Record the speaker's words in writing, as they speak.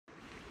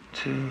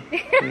2, 3,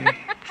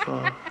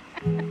 4.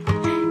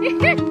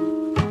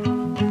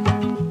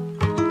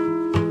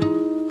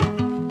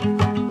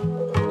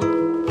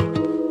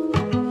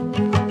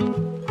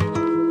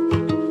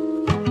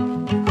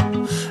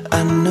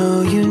 I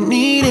know you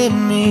needed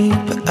me,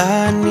 but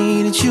I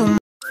needed you.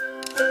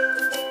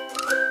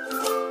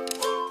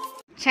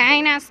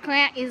 China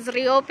Square is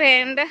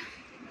reopened.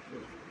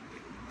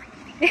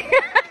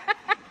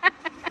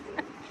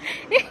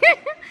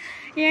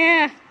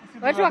 Yeah.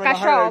 Watu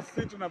wakashop.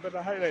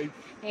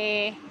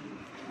 Eh.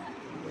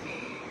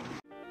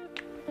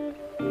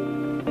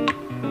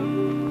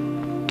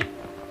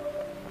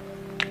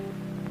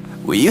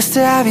 We used to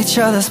have each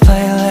other's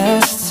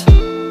playlists.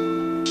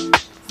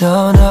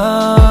 No,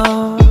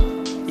 no.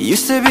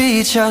 Used to be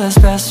each other's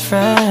best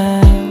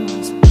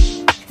friends.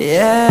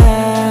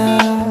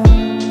 Yeah.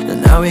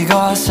 And now we go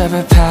our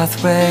separate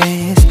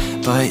pathways,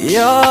 but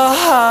your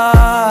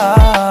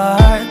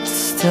heart's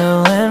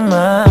still in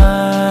mine.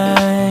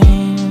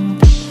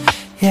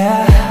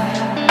 Yeah.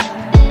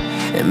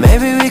 And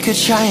maybe we could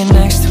try it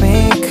next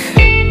week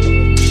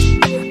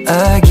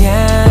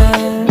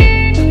again,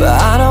 but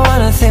I don't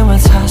wanna think we're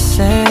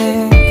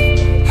toxic.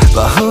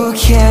 But who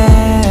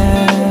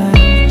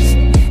cares?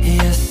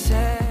 You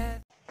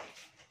said.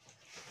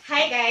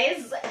 Hi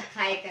guys.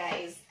 Hi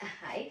guys.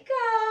 Hi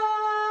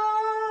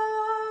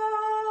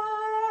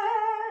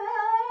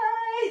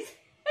guys.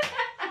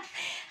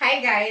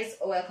 Hi guys.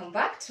 Welcome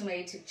back to my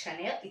YouTube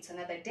channel. It's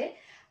another day,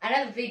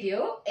 another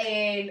video,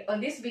 and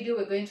on this video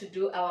we're going to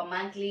do our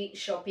monthly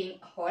shopping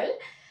haul.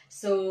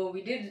 So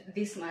we did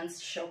this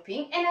month's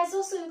shopping, and as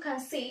also you can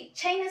see,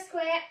 China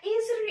Square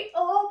is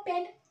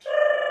reopened.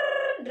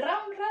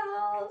 Drum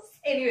rolls.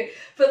 Anyway,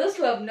 for those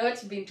who have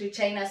not been to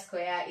China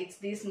Square, it's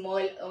this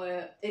mall,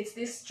 it's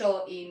this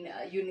store in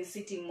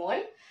Unicity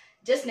Mall,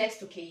 just next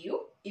to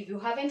KU. If you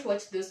haven't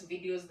watched those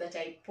videos that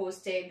I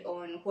posted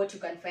on what you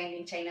can find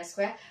in China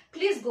Square,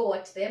 please go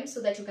watch them so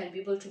that you can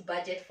be able to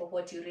budget for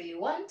what you really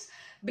want.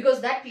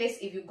 Because that place,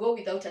 if you go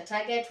without a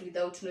target,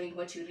 without knowing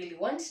what you really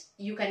want,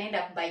 you can end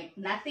up buying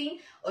nothing,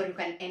 or you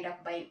can end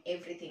up buying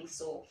everything.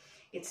 So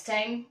it's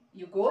time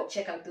you go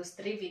check out those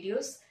 3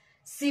 videos,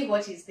 see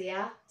what is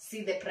there,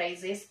 see the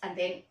prices, and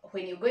then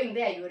when you're going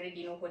there, you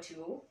already know what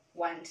you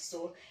want.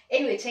 So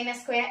anyway, China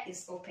Square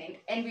is opened,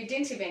 and we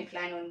didn't even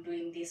plan on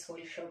doing this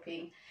whole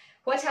shopping.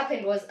 What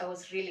happened was I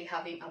was really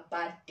having a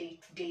bad day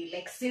today.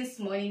 Like since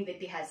morning, the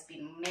day has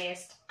been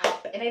messed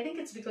up, and I think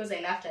it's because I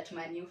laughed at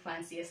my new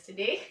fans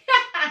yesterday.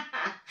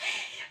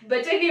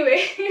 But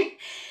anyway,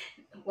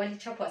 one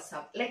chop was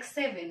up like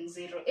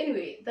 7-0.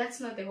 Anyway, that's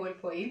not the whole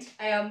point.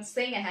 I am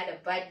saying I had a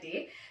bad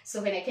day.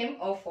 So when I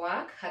came off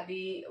work,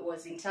 hubby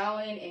was in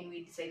town, and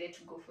we decided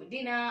to go for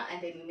dinner,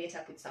 and then we met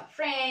up with some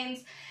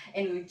friends,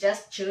 and we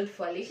just chilled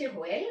for a little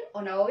while.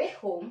 On our way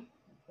home,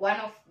 one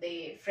of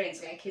the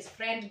friends, like his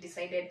friend,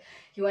 decided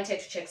he wanted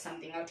to check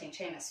something out in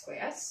China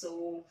Square.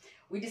 So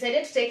we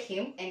decided to take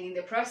him, and in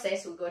the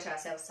process we got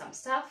ourselves some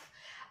stuff.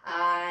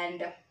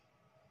 And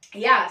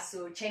yeah,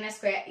 so China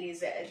Square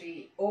is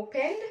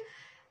reopened.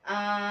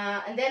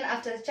 And then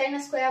after China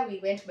Square, we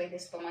went by the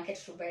supermarket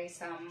to buy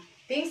some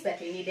things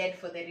that we needed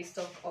for the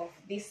restock of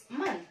this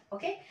month.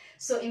 Okay,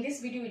 so in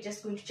this video we're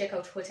just going to check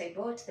out what I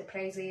bought, the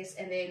prices,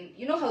 and then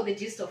you know how the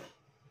gist of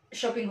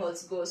shopping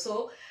hauls go.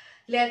 So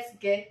let's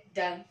get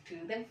down to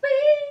the video.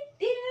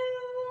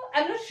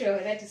 I'm not sure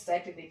whether to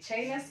start with the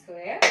China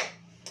Square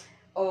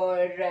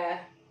or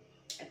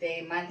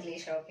the monthly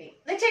shopping.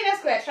 The China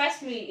Square,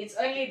 trust me, it's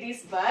only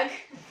this bag.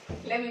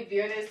 Let me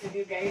be honest with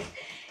you guys,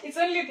 it's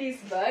only this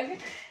bag.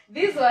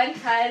 This one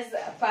has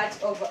a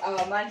part of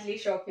our monthly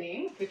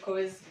shopping,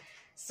 because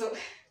so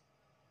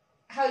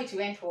how it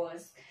went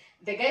was,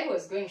 the guy who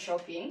was going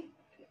shopping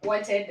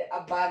wanted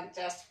a bag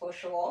just for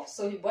show off,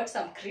 so he bought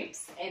some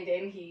crisps, and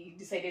then he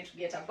decided to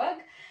get a bag,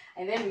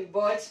 and then we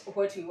bought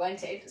what we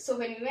wanted. So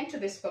when we went to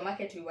the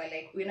supermarket, we were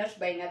like, we're not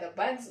buying other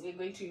bags, we're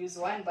going to use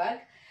one bag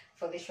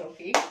for the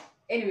shopping.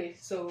 Anyway,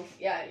 so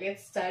yeah,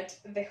 let's start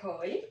the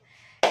haul,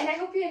 and I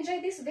hope you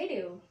enjoy this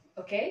video.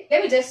 Okay,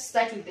 let me just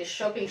start with the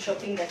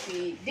shopping that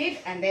we did,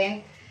 and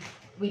then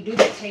we do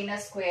the China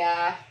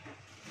Square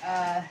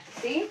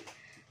thing.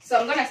 So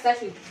I'm gonna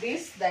start with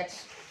this, that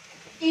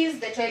is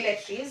the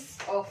toiletries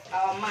of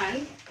our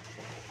month.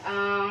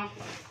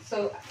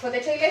 So for the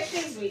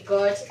toiletries, we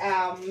got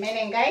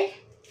Menengai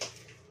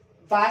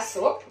bar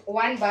soap.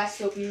 One bar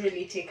soap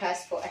usually take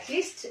us for at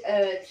least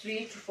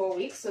 3 to 4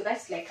 weeks, so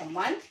that's like a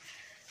month.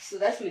 So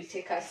that will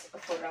take us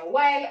for a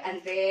while.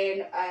 And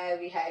then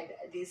we had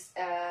this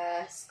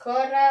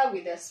Scora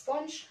with a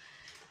sponge.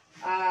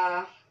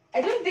 I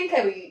don't think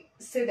I will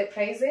say the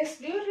prices.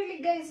 Do you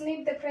really guys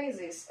need the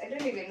prices? I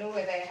don't even know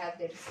whether I have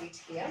the receipt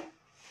here.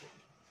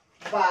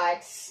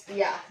 But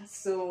yeah,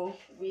 so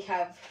we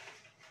have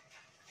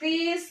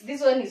this. This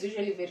one is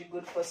usually very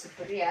good for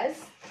sufurias.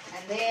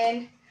 And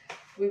then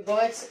we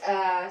bought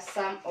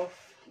some of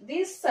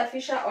this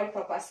Safisha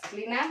all-purpose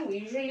cleaner. We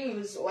usually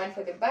use one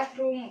for the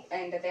bathroom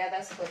and the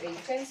others for the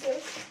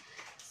utensils.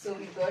 So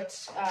we got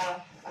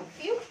a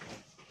few.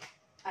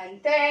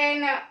 And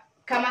then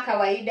kama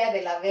kawaida,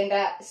 the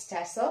lavender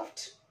Star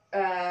Soft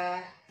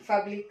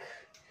fabric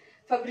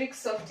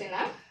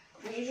softener.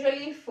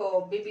 Usually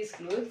for baby's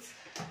clothes,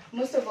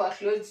 most of our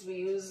clothes we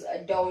use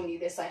Downy,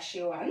 the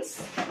sachet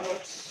ones,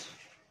 not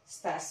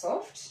Star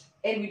Soft.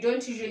 And we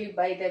don't usually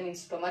buy them in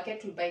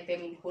supermarket, we buy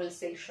them in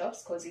wholesale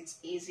shops because it's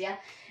easier,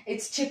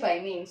 it's cheaper,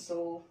 I mean.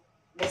 So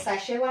the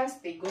sachet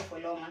ones, they go for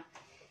longer.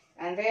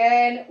 And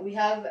then we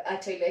have a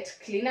toilet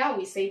cleaner.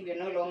 We say we're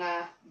no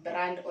longer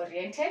brand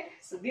oriented.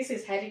 So this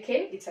is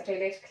Hurricane. It's a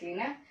toilet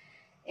cleaner.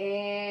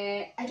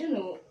 And I don't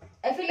know,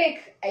 I feel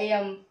like I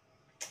am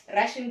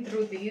rushing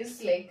through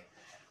these. Like,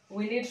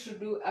 we need to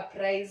do a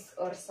prize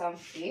or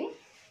something.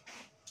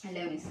 And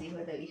let me see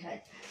whether we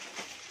had.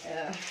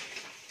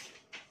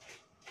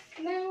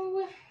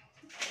 No.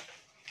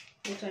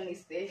 Which one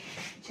is the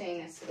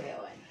China Square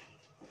one?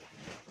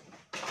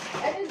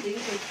 I don't think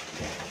it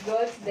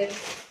got the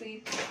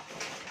receipt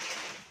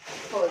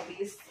for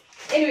this.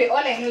 Anyway, all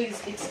I know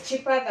is it's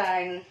cheaper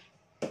than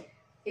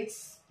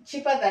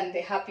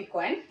the Harpic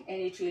one,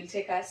 and it will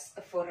take us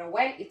for a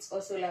while. It's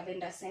also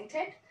lavender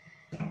scented.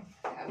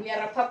 We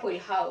are a purple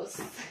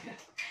house.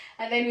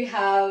 And then we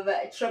have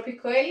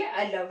Tropical,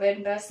 a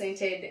lavender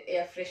scented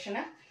air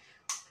freshener.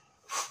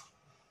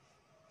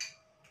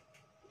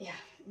 Yeah,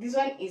 this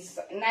one is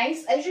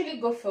nice. I usually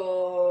go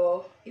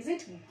for, is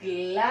it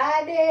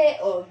Glade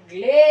or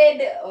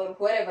Glade or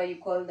whatever you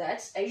call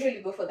that. I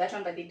usually go for that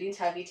one, but they didn't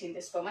have it in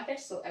the supermarket,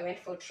 so I went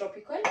for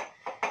Tropical.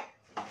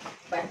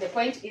 But the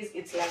point is,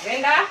 it's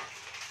lavender.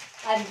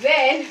 And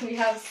then we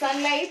have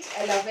Sunlight,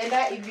 a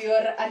lavender. If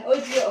you're an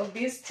audio of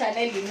this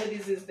channel, you know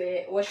this is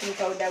the washing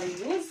powder we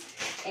use,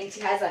 and it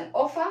has an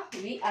offer.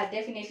 We are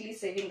definitely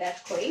saving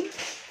that coin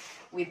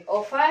with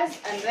offers.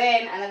 And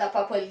then another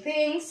purple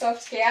thing,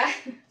 Soft Care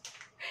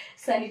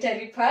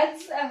sanitary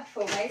pads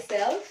for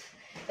myself.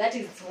 That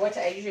is what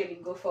I usually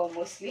go for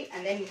mostly.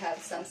 And then we have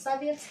some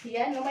serviettes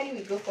here. Normally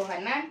we go for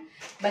Hanan,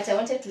 but I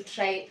wanted to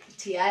try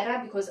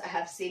Tiara because I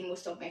have seen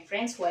most of my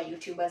friends who are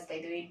YouTubers, by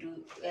the way, do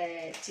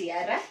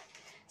Tiara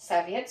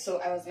serviettes.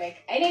 So I was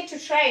like, I need to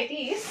try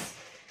this.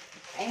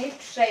 I need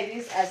to try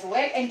this as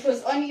well. And it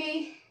was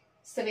only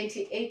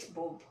 78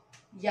 bob.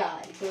 Yeah,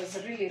 it was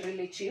really,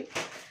 really cheap.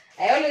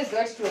 I always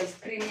thought it was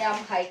premium,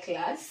 high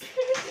class.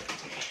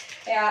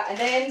 Yeah, and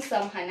then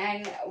some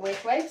Hanan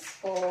wet wipes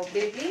for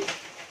baby.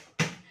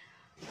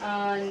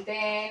 And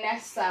then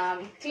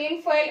some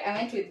cling foil. I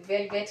went with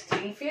Velvet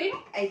cling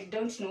film. I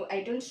don't know,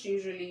 I don't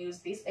usually use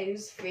this. I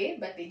use Faye,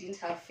 but they didn't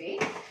have Faye,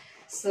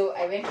 so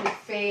I went with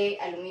Faye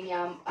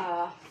aluminium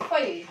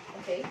foil.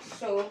 Okay,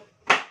 so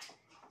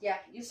yeah,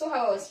 you saw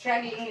how I was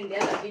struggling in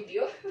the other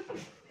video.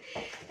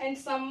 And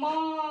some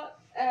more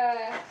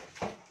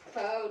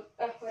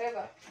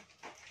whatever,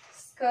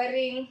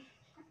 scoring.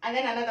 And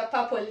then another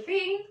purple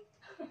thing.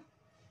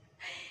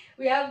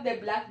 We have the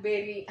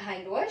Blackberry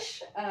hand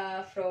wash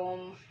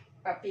from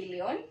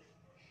Papillon.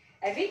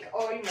 I think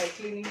all my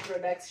cleaning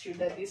products should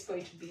at this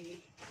point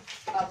be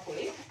purple.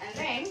 And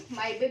then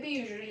my baby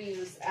usually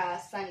use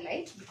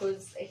Sunlight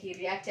because he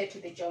reacted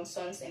to the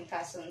Johnson's and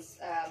Carson's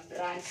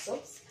brand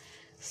soaps.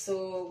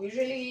 So we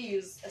usually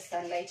use a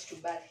Sunlight to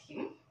bath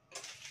him.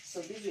 So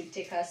this will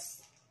take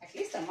us at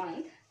least a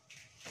month.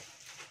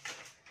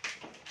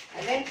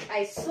 And then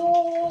I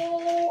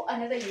saw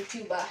another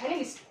YouTuber. Her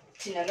name is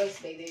Tina Rose,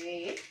 by the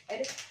way.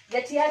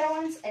 The Tiara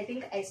ones, I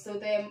think I saw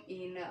them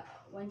in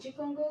Wanji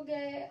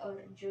Kongoge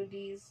or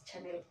Jody's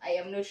channel. I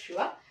am not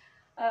sure.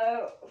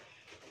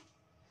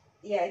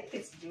 Yeah, I think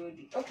it's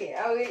Jody. Okay,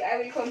 I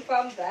will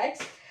confirm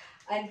that.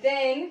 And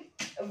then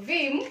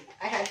Vim,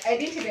 I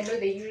didn't even know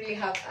they usually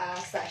have a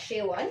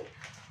sachet one.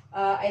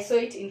 I saw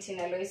it in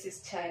Tina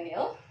Lois's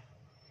channel.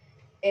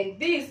 And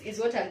this is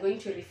what I'm going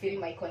to refill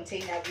my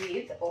container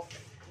with of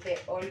the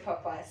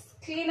all-purpose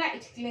cleaner.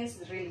 It cleans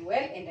really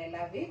well and I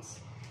love it.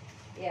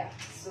 Yeah,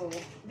 so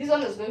this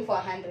one was going for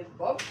 100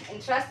 bob,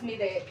 and trust me,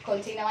 the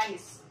container one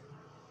is,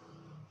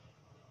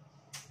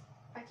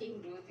 I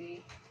can do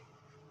the,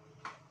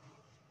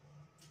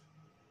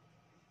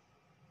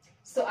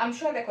 so I'm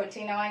sure the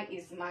container one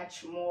is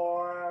much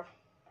more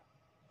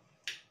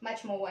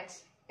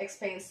what,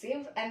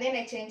 expensive. And then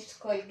I changed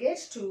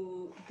Colgate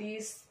to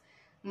this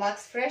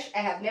Max Fresh. I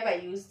have never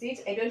used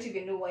it. I don't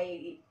even know why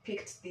I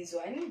picked this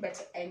one,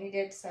 but I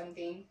needed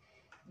something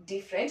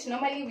different.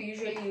 Normally we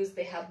usually use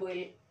the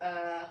herbal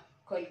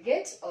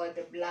Colgate or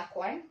the black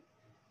one,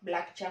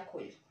 black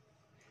charcoal.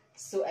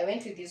 So I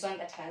went with this one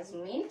that has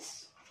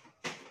mint.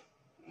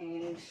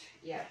 And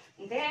yeah,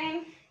 and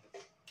then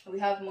we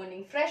have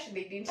Morning Fresh.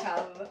 They didn't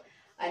have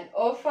an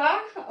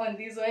offer on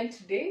this one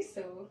today,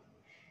 so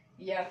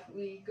yeah,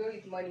 we go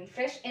with Morning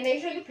Fresh. And I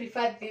usually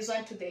prefer this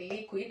one to the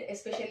liquid,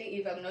 especially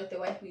if I'm not the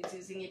one who is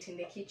using it in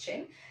the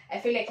kitchen. I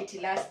feel like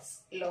it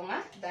lasts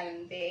longer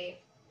than the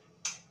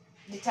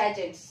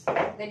detergent.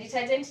 The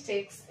detergent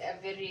takes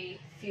a very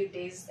few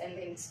days and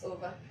then it's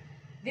over.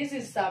 This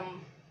is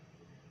some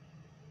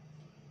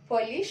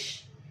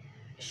polish,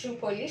 shoe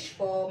polish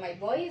for my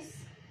boys.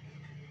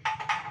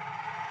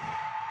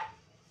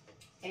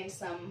 And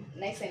some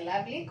Nice and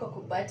Lovely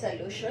cocoa butter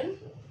lotion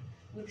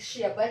with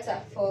shea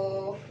butter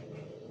for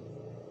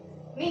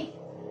me.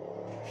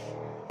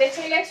 The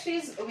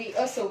toiletries, we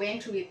also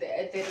went with the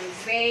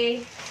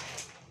Rosé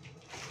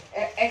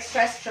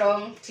extra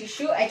strong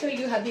tissue. I told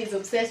you hubby is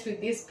obsessed with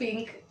this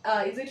pink,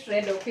 is it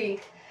red or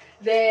pink?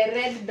 The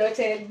red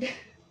dotted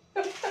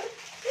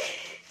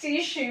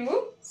tissue.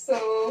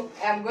 So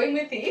I'm going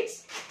with it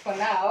for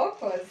now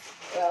because,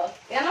 well,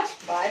 they're not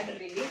bad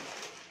really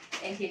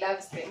and he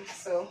loves them.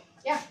 So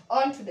yeah,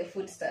 on to the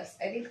foodstuffs.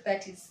 I think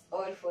that is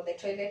all for the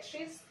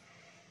toiletries.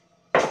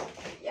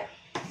 Yeah.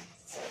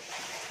 So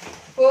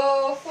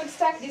for food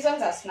stuff, these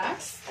ones are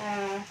snacks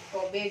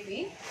for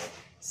baby.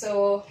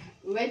 So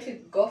we went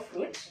with Go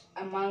Fruit,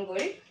 a mango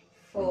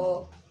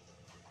for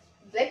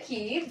the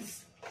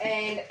kids,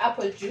 and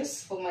apple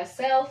juice for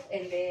myself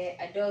and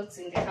the adults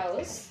in the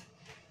house.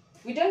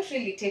 We don't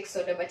really take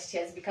soda, but it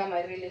has become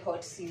a really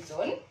hot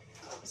season,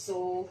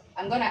 so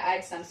I'm gonna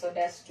add some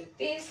sodas to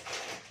this.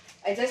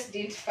 I just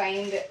didn't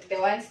find the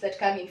ones that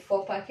come in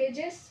 4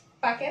 packets,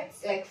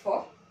 like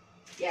 4.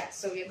 Yeah,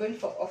 so we're going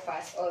for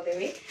offers all the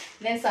way.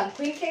 Then some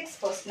queen cakes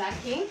for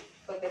snacking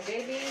for the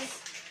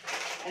babies,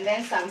 and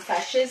then some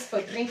sachets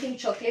for drinking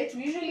chocolate.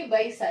 We usually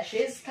buy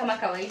sachets kama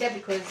kawaida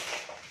because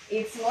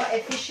it's more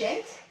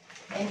efficient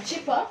and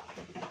cheaper,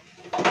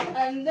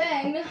 and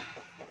then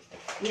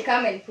we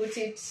come and put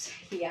it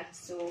here.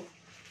 So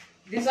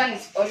this one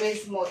is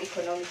always more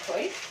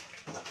economical.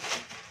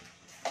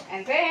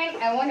 And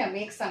then I want to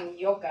make some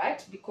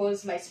yogurt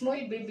because my small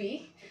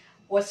baby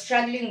was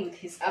struggling with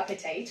his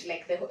appetite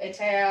like the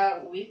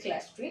entire week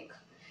last week.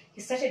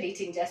 He started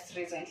eating just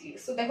recently,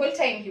 so the whole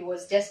time he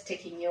was just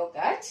taking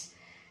yogurt,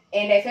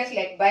 and I felt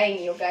like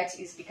buying yogurt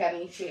is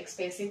becoming too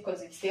expensive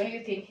because it's the only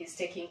thing he's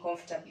taking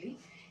comfortably,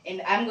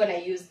 and I'm gonna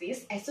use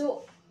this. I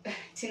saw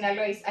Tina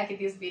Lois, okay,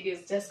 this video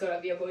is just gonna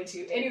be about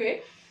you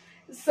anyway.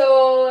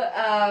 So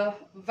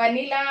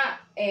vanilla,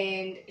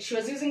 and she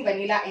was using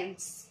vanilla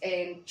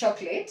and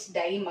chocolate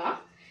Daima,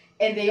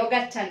 and the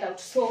yogurt turned out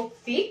so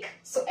thick.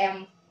 So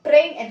I'm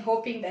praying and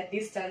hoping that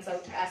this turns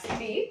out as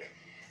thick.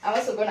 I'm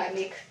also gonna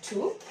make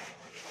 2,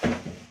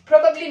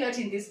 probably not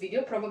in this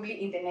video,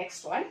 probably in the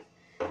next one.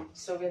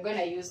 So we're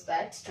gonna use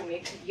that to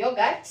make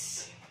yogurt,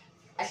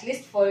 at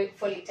least 4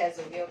 liters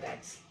of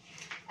yogurt.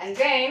 And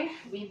then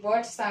we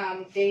bought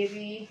some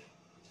dairy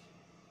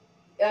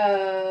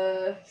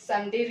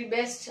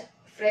based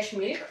fresh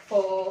milk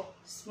for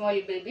small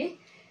baby.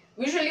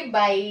 We usually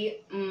buy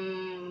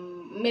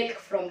milk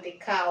from the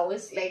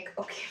cows, like,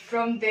 okay,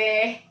 from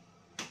the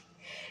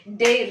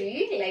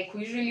dairy, like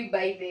we usually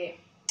buy the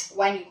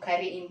one you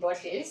carry in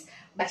bottles,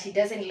 but he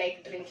doesn't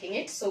like drinking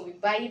it, so we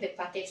buy the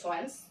packet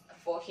ones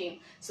for him.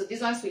 So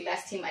these ones will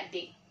last him a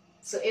day,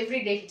 so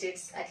every day he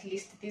takes at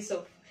least these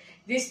 2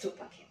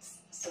 packets.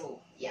 So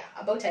yeah,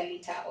 about a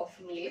liter of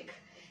milk,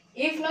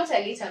 if not a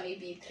liter,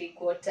 maybe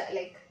 3/4,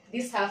 like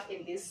this half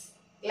and this,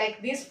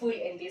 like this full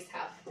and this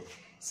half.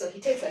 So he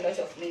takes a lot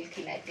of milk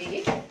in a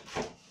day.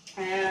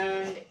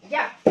 And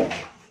yeah,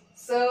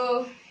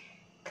 so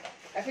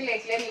I feel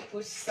like let me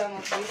put some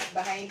of this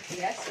behind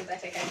here so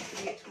that I can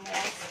create more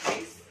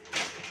space,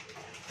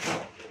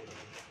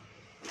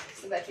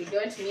 so that we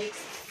don't mix.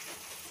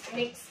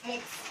 Yeah.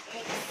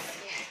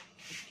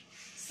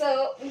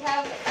 So we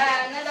have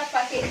another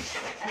package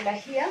under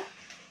here.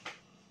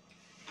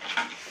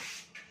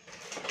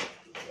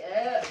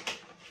 Yeah.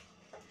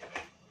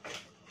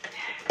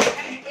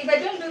 If I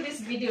don't do this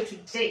video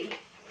today,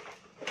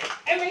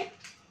 I may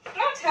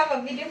not have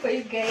a video for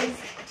you guys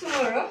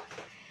tomorrow.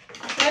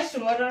 Not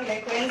tomorrow,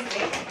 like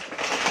Wednesday.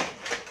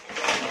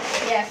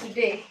 Yeah,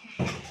 today.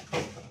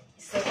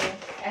 So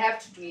I have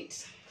to do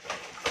it.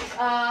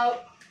 I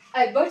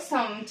bought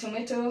some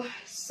tomato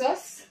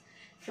sauce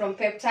from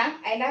Peptang.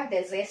 I love the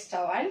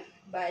Zesta one,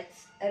 but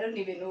I don't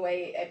even know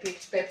why I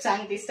picked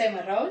Peptang this time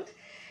around.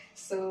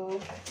 So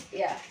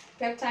yeah,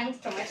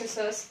 Peptang tomato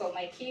sauce for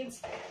my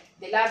kids.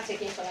 They love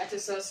taking tomato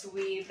sauce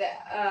with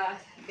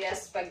their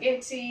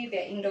spaghetti,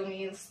 their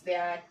Indomies,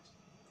 their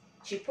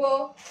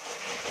chipo,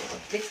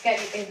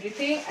 basically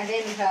everything. And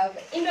then we have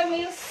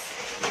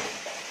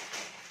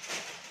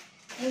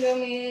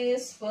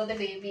Indomies for the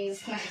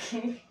babies.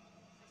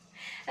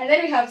 And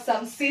then we have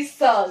some sea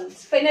salt.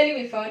 Finally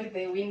we found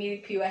the Winnie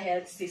Pure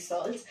Health sea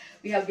salt.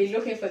 We have been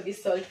looking for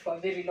this salt for a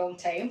very long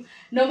time.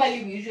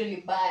 Normally we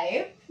usually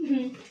buy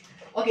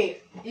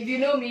okay, if you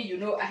know me, you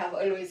know I have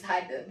always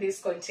had this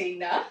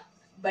container,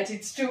 but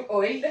it's too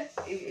old,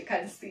 if you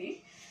can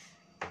see,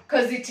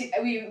 because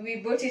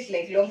we bought it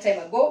like long time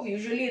ago. We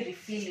usually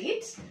refill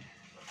it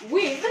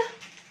with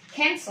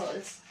canned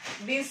salt,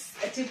 this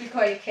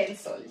typical canned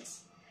salt.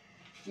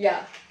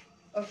 Yeah,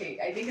 okay,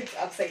 I think it's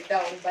upside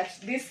down, but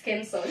this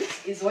canned salt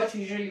is what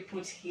we usually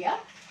put here.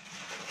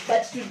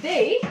 But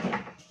today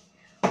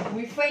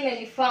we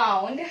finally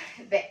found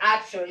the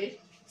actual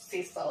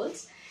sea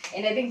salt,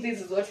 and I think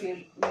this is what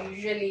we'll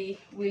usually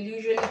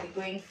be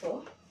going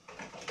for.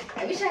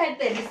 I wish I had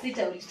the receipt.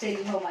 I will tell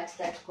you how much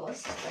that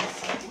cost,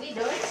 but we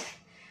don't.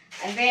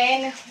 And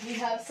then we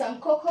have some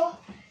cocoa.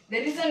 The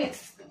reason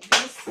it's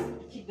this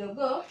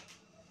kidogo,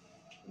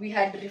 we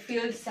had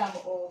refilled some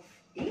of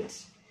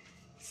it,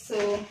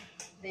 So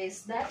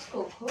there's that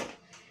cocoa.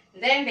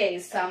 Then there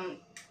is some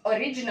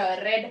original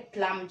red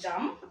plum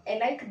jam. I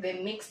like the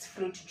mixed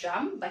fruit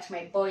jam, but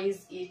my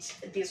boys eat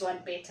this one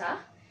better.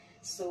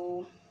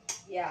 So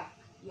yeah,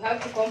 you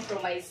have to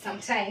compromise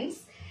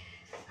sometimes.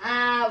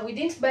 We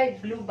didn't buy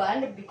Blue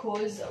Band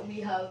because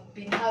we have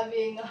been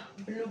having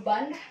Blue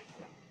Band.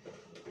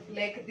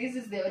 Like, this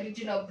is the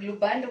original Blue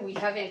Band. We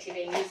haven't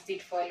even used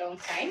it for a long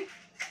time.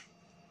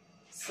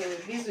 So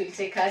this will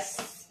take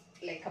us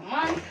like a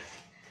month.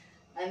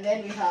 And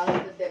then we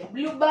have the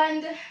Blue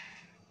Band.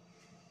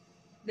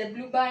 The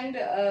Blue Band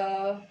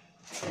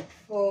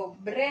for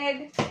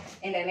bread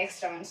and an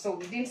extra one. So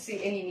we didn't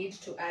see any need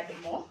to add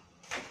more.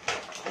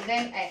 And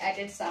then I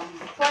added some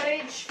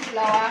porridge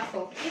flour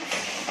for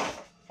kids,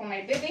 for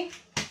my baby.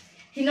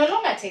 He no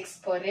longer takes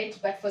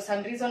porridge, but for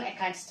some reason I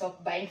can't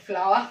stop buying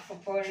flour for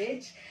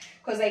porridge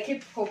because I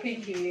keep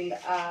hoping he will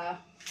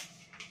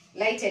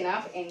lighten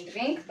up and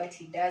drink, but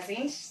he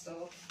doesn't.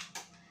 So,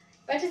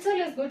 but it's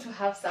always good to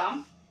have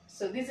some.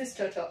 So this is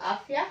Total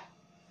Afya,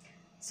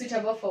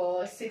 suitable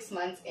for 6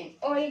 months and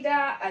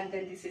older, and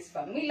then this is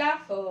Famila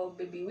for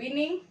baby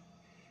weaning.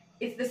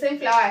 It's the same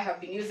flour I have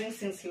been using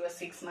since he was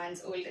 6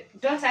 months old.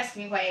 Don't ask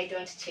me why I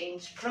don't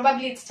change.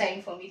 Probably it's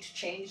time for me to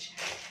change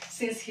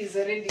since he's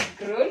already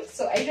grown.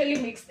 So I usually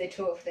mix the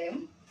two of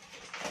them.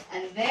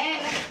 And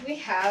then we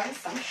have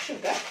some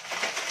sugar.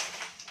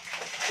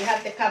 We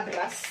have the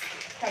Cabras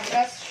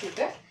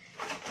sugar.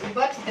 We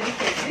bought 3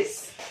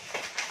 kgs.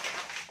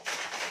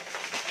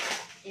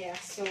 Yeah,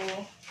 so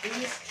this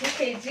is 2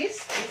 kgs.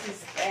 This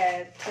is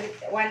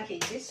 1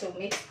 kg, so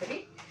make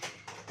 3.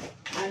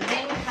 And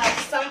then we have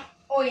some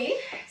oil,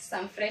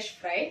 some fresh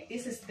fry.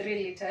 This is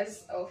 3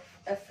 liters of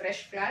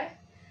fresh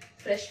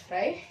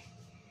fry.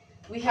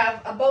 We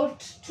have about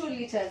 2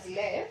 liters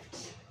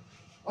left.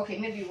 Okay,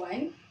 maybe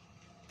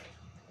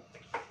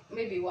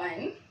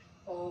one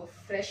of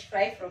fresh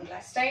fry from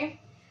last time.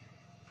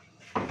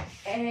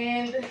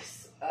 And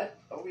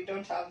we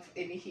don't have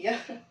any here.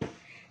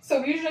 So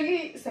we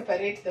usually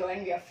separate the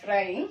one we are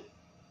frying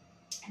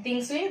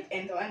things with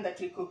and the one that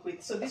we cook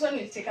with. So this one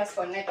will take us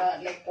for another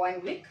like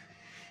 1 week.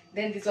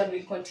 Then this one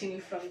will continue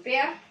from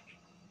there.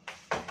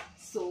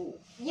 So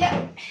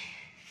yeah,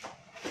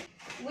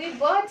 we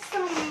bought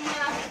some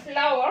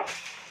flour,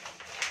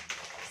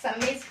 some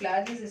maize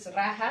flour. This is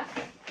Raha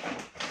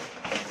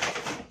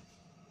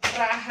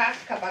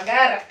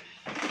Kapagara.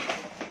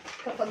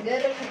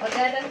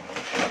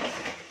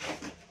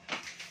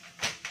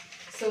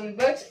 So we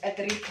bought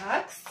 3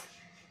 packs.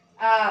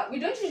 We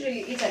don't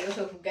usually eat a lot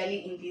of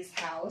ugali in this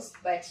house,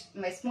 but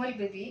my small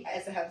baby,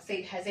 as I have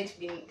said, hasn't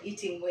been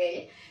eating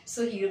well,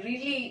 so he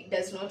really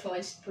does not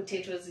want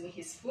potatoes in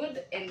his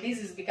food, and this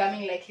is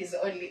becoming like his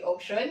only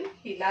option.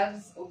 He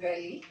loves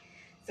ugali,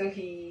 so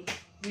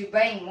we're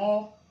buying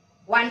more,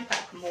 1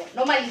 pack more.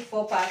 Normally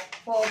 4 pack.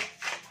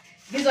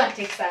 This one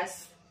takes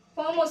us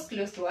for almost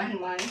close to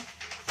 1 month,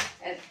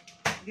 and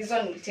this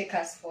one will take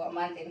us for a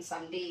month and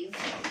some days.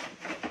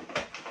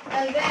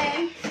 And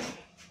then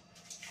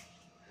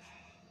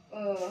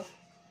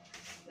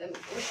let me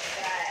push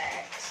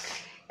that.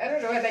 I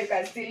don't know whether you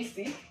can still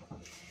see.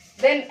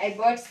 Then I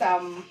bought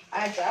some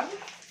ajab.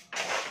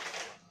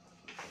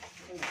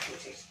 Let me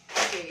put it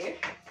here.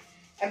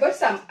 I bought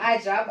some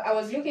ajab. I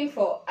was looking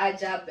for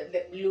ajab,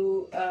 the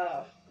blue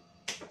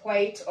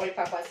white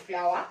all-purpose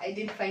flour. I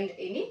didn't find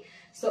any,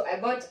 so I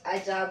bought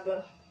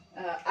ajab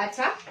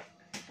atta,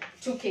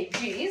 2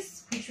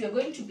 kgs, which we are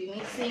going to be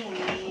mixing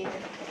with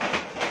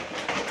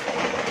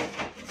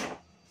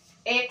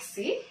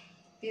XC.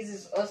 This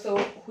is also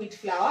wheat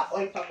flour,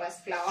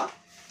 all-purpose flour.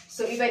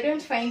 So if I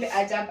don't find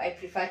ajab, I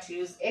prefer to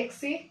use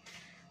XC.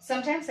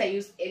 Sometimes I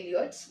use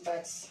Elliot,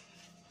 but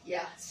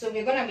yeah. So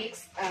we're gonna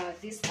mix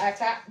this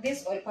atta,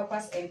 this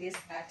all-purpose, and this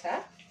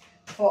atta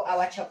for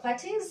our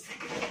chapatis.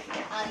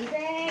 And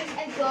then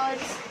I got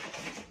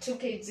 2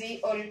 kg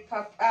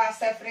all-purpose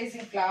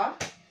self-raising flour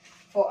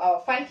for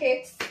our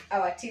pancakes,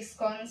 our tea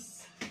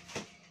scones,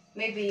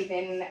 maybe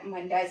even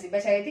mandazi,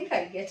 but I think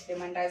I'll get the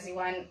mandazi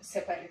one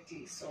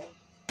separately. So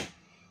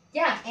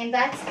yeah, and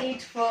that's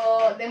it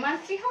for the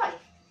monthly haul.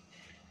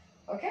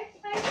 Okay,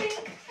 I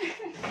think.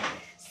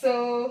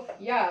 So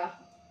yeah,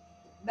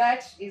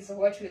 that is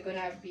what we're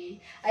gonna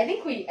be. I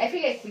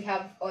feel like we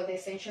have all the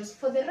essentials.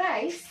 For the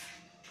rice,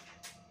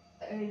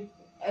 I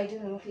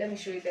don't know, let me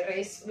show you the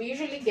rice. We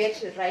usually get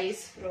the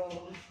rice from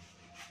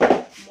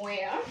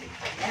Mwea.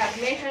 I have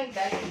mentioned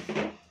that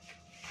before.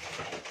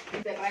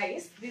 The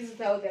rice, this is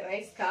how the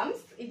rice comes.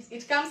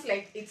 It comes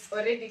like it's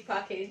already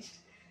packaged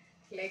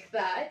like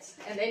that,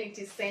 and then it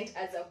is sent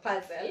as a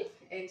puzzle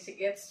and it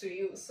gets to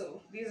you.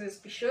 So this is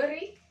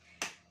pishori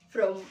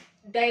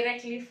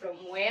directly from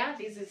where.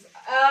 This is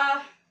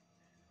I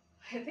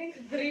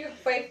think 3 or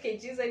 5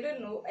 kgs. I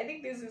don't know. I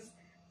think this is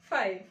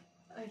 5.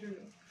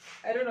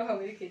 I don't know how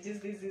many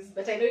kgs this is,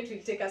 but I know it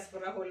will take us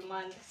for a whole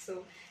month.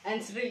 So, and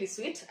it's really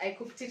sweet. I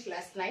cooked it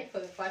last night for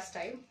the first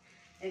time,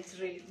 and it's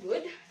really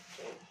good.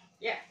 So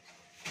yeah,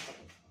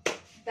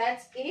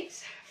 that's it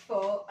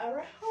for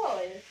our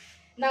haul.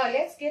 Now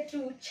let's get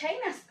to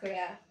China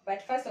Square.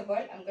 But first of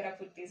all, I'm gonna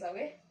put this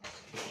away.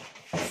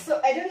 So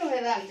I don't know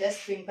whether I'm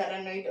just being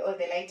paranoid or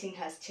the lighting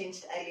has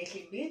changed a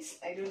little bit.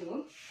 I don't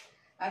know.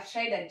 I've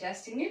tried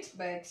adjusting it,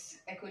 but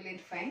I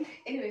couldn't find.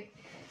 Anyway,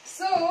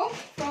 so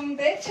from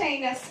the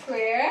China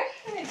Square,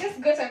 I just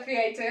got a few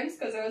items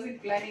because I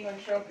wasn't planning on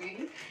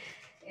shopping.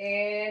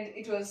 And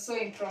it was so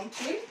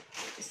impromptu.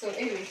 So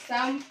anyway,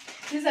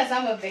 these are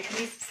some of the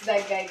crisps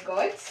that guy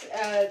got.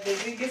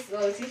 The biggest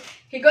salty.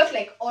 He got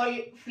like all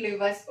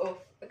flavors of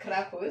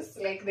crackers,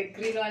 like the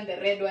green one, the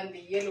red one, the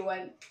yellow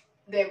one,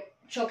 the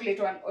chocolate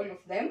one, all of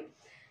them.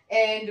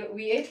 And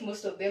we ate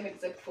most of them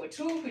except for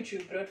two, which we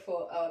brought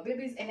for our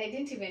babies. And I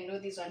didn't even know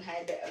this one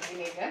had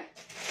vinegar,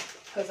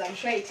 because I'm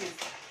sure it is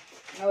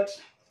not.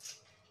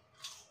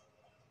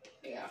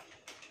 Yeah.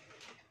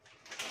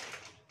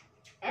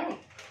 Oh.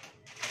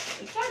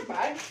 It's not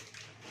bad,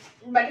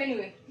 but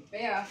anyway,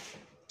 yeah,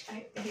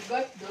 he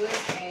got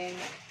those and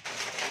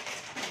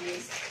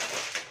this.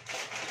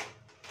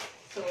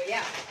 So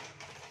yeah,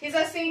 he's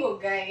a single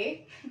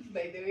guy,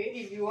 by the way,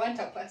 if you want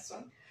a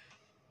person.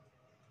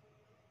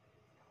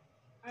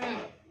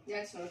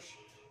 That's not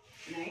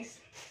nice.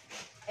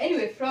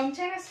 Anyway, from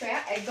China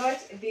Square, I got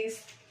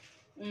this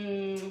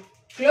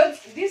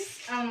clothes,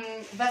 these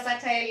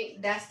versatile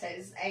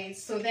dusters. I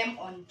saw them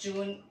on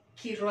June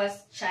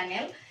Kirwa's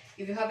channel.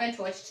 If you haven't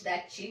watched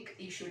that chick,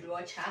 you should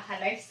watch her. Her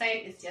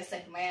lifestyle is just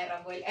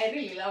admirable. I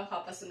really love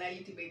her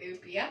personality, by the way,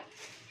 Pia.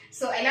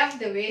 So I love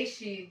the way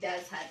she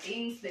does her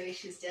things, the way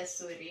she's just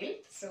so real.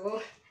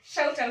 So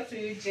shout out to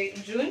you,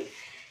 June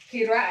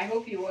Kira. I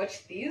hope you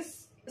watched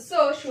this.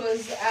 So she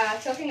was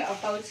talking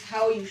about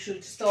how you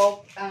should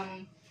stop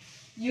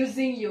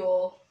using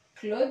your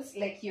clothes,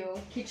 like your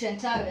kitchen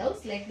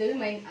towels, like the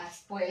women are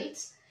spoiled,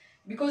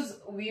 because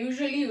we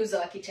usually use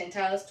our kitchen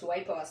towels to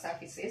wipe our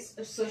surfaces.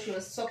 So she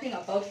was talking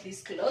about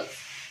these clothes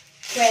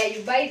where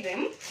you buy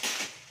them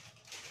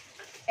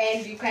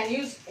and you can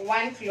use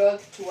one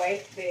cloth to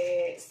wipe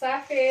the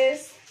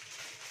surface,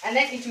 and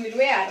then it will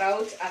wear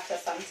out after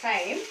some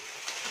time.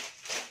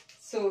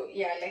 So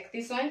yeah, like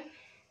this one.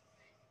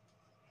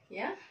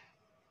 Yeah,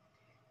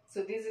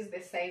 so this is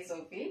the size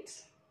of it.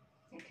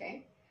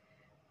 Okay,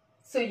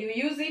 so you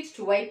use it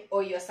to wipe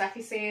all your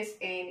surfaces,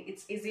 and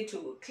it's easy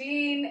to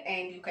clean,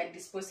 and you can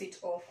dispose it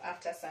off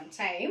after some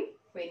time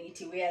when it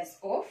wears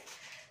off.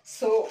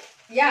 So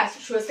yeah,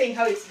 she was saying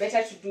how it's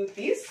better to do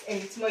this,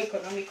 and it's more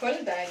economical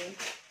than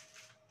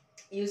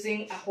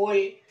using a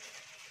whole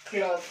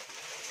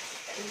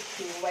cloth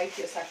to wipe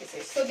your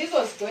surfaces. So this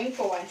was going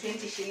for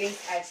 120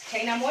 shillings at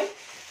China Mall.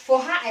 For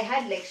her, I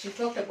had, like, she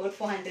talked about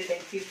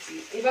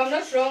 450. If I'm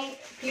not wrong,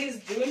 please,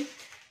 June,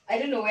 I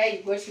don't know where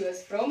you got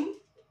yours from.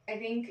 I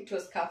think it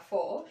was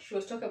Carrefour. She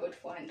was talking about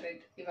 400,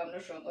 if I'm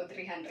not wrong, or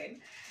 300.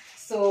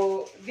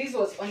 So this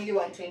was only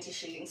 120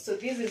 shillings. So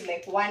this is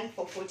like one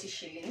for 40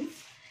 shillings.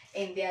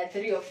 And there are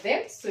 3 of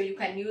them. So you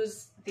can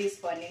use this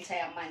for an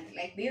entire month.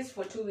 Like this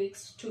for 2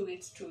 weeks, 2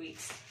 weeks, 2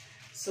 weeks.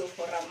 So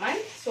for a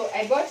month. So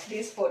I bought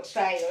this for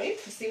trial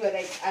to see whether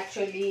it's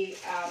actually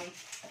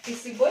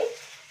feasible.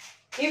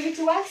 If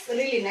it works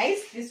really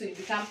nice, this will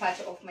become part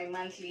of my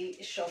monthly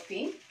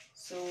shopping.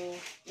 So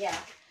yeah,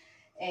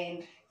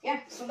 and yeah,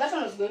 so that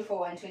one was going for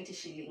 120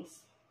 shillings.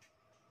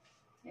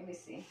 Let me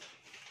see.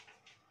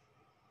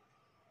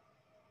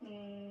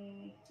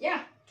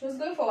 Yeah, it was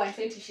going for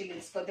 120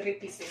 shillings for 3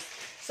 pieces.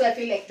 So I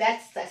feel like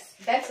that's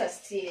a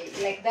steal.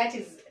 Like, that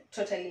is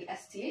totally a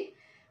steal.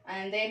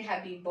 And then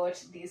hubby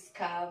bought this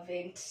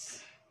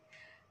Carvent,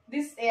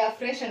 this air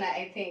freshener.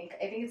 I think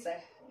it's an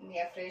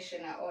air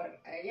freshener, or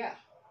yeah.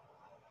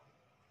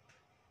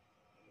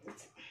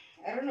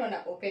 I don't want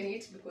to open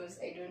it because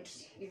I don't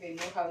even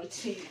know how it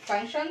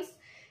functions.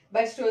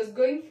 But it was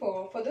going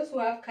for those who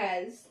have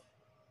cars,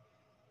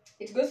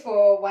 it goes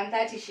for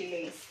 130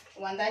 shillings,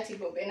 130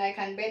 bob, and I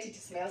can bet it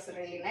smells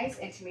really nice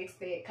and it makes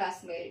the car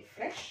smell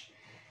fresh.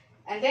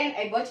 And then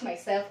I bought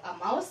myself a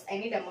mouse. I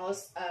need a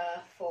mouse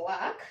for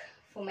work,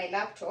 for my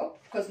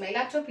laptop, because my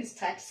laptop is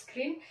touch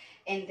screen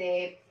and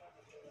the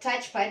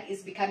touchpad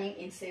is becoming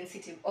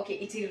insensitive. Okay,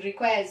 it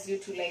requires you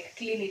to, like,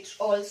 clean it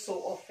all so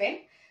often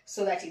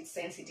so that it's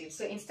sensitive.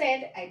 So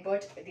instead, I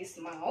bought this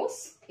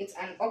mouse. It's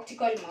an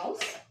optical mouse.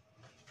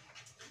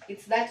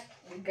 It's that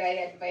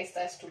guy advised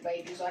us to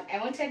buy this one. I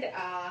wanted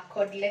a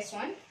cordless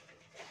one,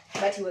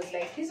 but he was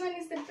like, this one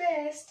is the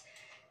best.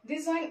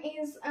 This one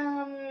is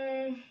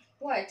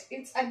what?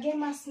 It's a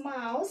gamer's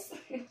mouse.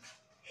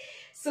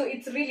 So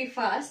it's really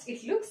fast.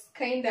 It looks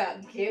kind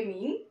of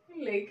gaming.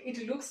 Like,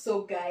 it looks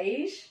so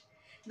guyish.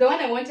 The one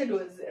I wanted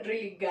was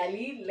really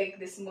girly, like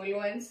the small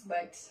ones,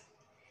 but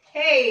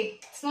hey,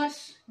 it's not,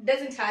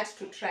 doesn't hurt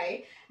to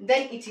try.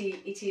 Then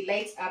it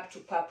lights up to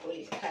purple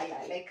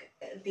color, like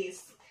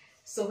this.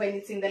 So when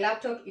it's in the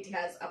laptop, it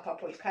has a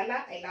purple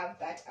color. I love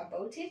that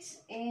about it.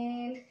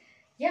 And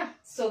yeah,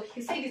 so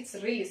he said it's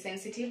really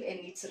sensitive and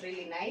it's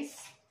really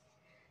nice.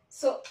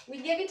 So we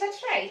gave it a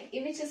try.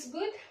 If it is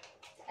good,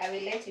 I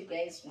will let you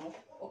guys know.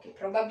 Okay,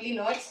 probably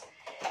not,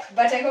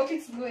 but I hope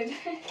it's good.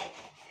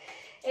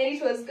 And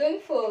it was going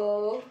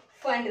for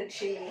 400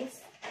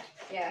 shillings.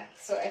 Yeah,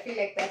 so I feel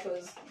like that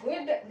was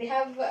good. They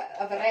have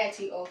a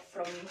variety of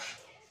from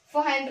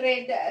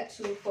 400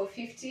 to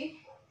 450.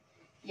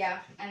 Yeah,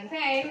 and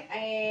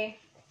then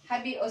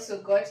hubby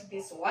also got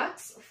this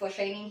wax for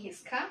shining his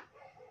car,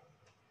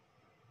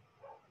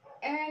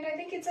 and I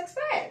think it's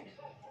expired.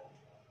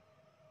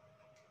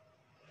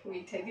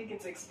 Wait, I think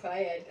it's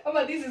expired. Oh,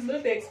 but this is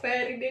not the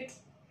expiry date.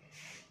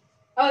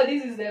 Oh,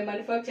 this is the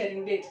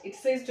manufacturing date. It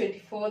says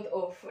 24th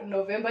of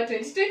November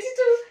 2022.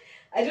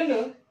 I don't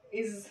know.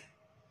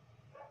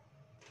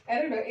 I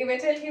don't know. If I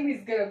tell him,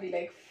 he's gonna be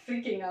like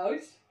freaking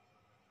out.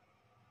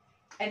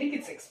 I think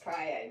it's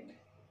expired.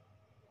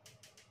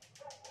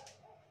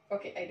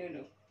 Okay, I don't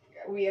know.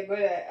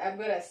 I'm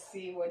gonna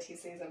see what he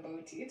says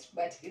about it.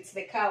 But it's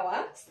the car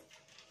wax.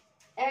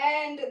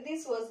 And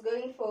this was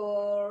going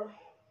for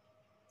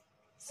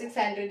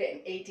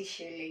 680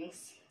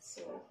 shillings.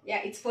 So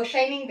yeah, it's for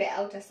shining the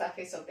outer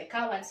surface of the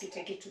car. Once you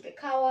take it to the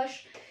car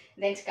wash,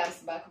 then it comes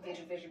back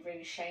very, very,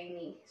 very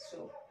shiny.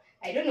 So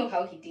I don't know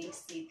how he didn't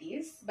see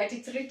this, but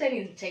it's written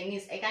in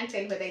Chinese. I can't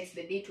tell whether it's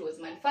the date it was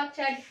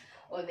manufactured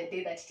or the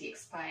day that it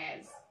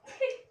expires.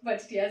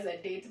 But it has a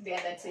date there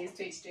that says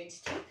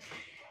 2022.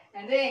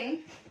 And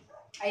then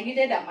I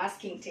needed a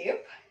masking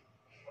tape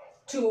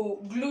to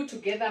glue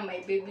together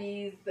my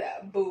baby's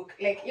book.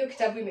 Like, yo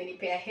kitabu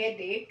imenipea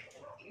headache.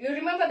 You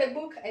remember the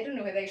book? I don't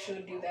know whether I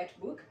showed you that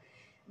book.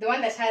 The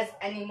one that has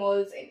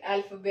animals and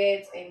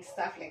alphabets and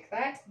stuff like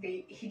that.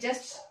 He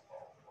just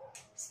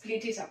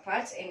split it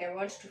apart, and I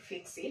want to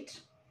fix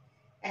it.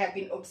 I have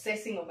been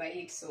obsessing over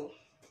it, so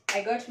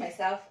I got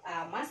myself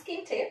a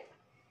masking tape.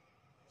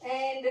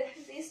 And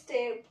this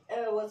tape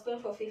was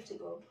going for 50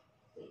 bob.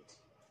 Wait.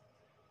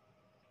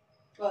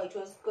 Oh, it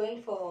was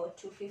going for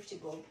 250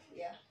 bob.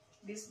 Yeah.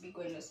 This big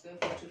one was going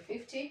for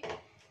 250,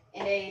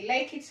 and I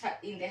like it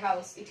in the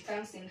house. It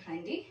comes in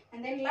handy.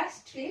 And then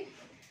lastly,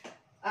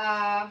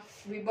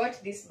 we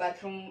bought this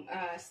bathroom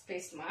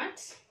space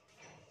mat.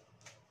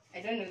 I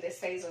don't know the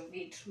size of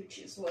it, which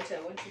is what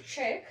I want to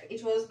check.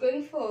 It was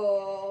going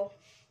for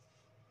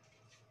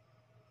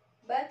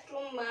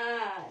bathroom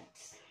mat.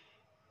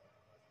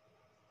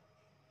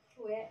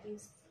 Where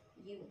is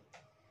you?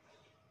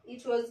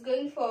 It was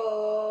going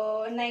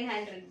for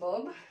 900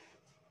 bob.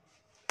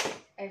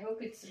 I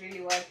hope it's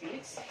really worth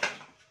it.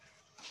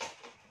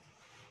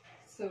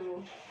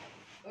 So,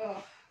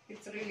 oh,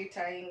 it's really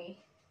tiny.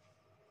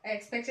 I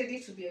expected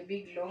it to be a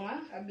bit longer.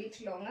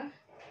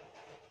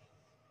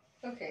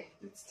 Okay,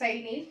 it's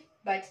tiny,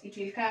 but it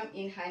will come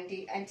in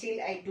handy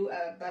until I do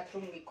a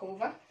bathroom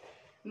makeover.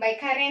 My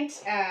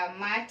current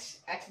mat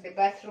at the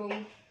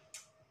bathroom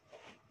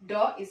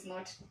door is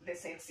not the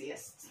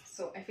sexiest,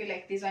 so I feel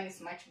like this one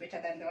is much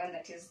better than the one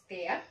that is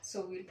there.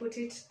 So we'll put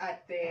it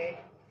at the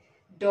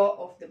door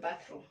of the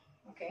bathroom.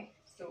 Okay,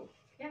 so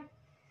yeah,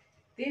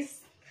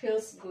 this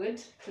feels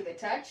good to the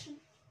touch.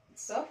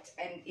 It's soft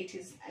and it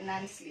is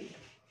non-slip,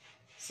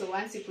 so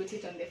once you put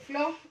it on the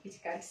floor, it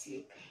can't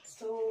slip.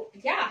 So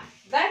yeah,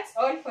 that's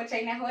all for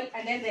China haul.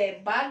 And then the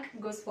bag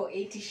goes for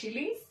 80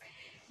 shillings,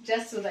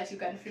 just so that you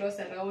can floss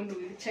around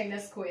with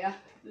China Square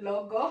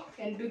logo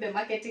and do the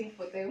marketing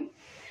for them.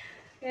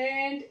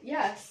 And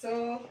yeah,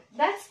 so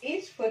that's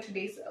it for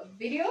today's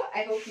video.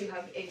 I hope you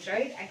have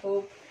enjoyed. I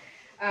hope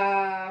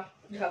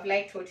you have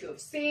liked what you have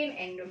seen,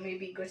 and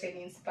maybe gotten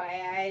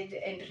inspired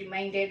and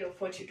reminded of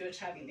what you don't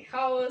have in the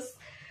house.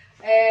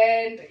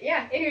 And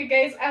yeah, anyway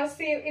guys, I'll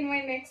see you in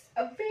my next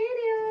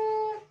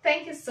video.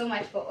 Thank you so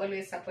much for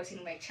always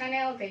supporting my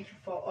channel. Thank you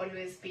for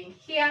always being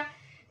here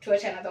to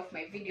watch another of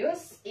my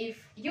videos.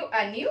 If you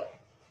are new,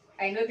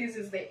 I know this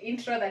is the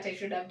intro that I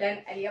should have done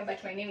earlier,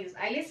 but my name is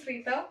Alice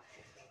Rito.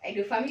 I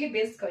do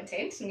family-based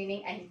content,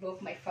 meaning I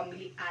involve my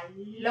family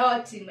a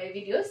lot in my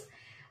videos.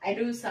 I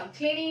do some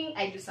cleaning,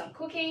 I do some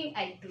cooking,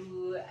 I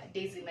do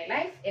days in my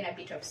life, and a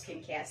bit of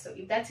skincare. So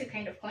if that's your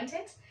kind of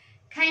content,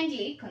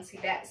 kindly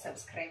consider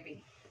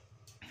subscribing.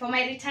 For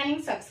my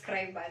returning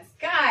subscribers,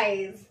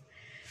 guys,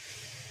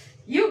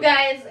 you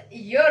guys,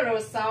 you're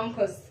awesome,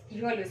 because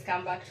you always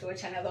come back to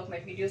watch another of my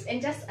videos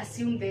and just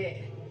assume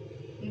they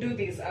do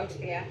this out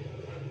there.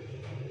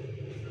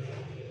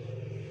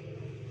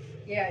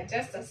 Yeah,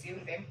 just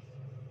assume them.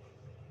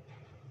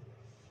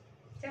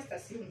 Just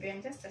assume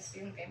them. Just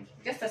assume them.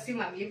 Just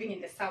assume I'm living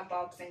in the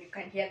suburbs and you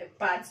can hear the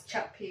birds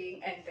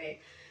chirping and the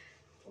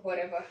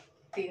whatever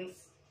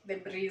things, the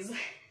breeze.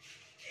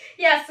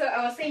 Yeah, so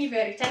I was saying, if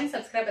you're a returning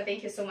subscriber,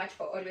 thank you so much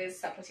for always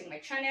supporting my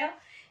channel.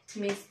 It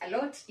means a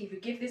lot. If you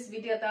give this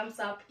video a thumbs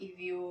up, if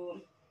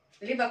you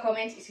leave a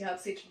comment, it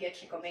helps it to get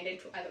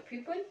recommended to other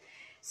people,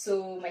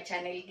 so my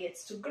channel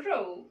gets to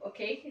grow.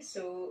 Okay,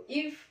 so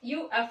if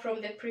you are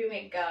from the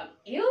pre-made gang,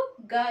 you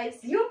guys,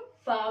 you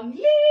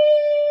family,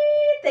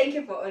 thank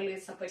you for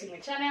always supporting my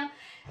channel.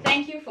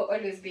 Thank you for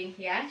always being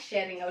here,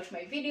 sharing out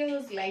my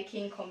videos,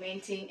 liking,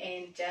 commenting,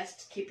 and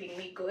just keeping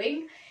me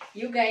going.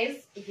 You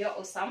guys, you're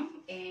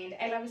awesome, and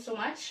I love you so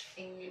much,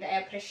 and I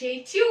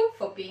appreciate you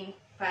for being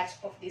part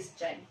of this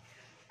journey.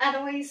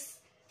 Otherwise,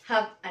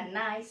 have a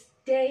nice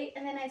day,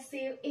 and then I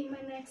see you in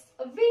my next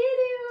video.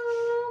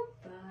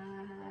 Bye.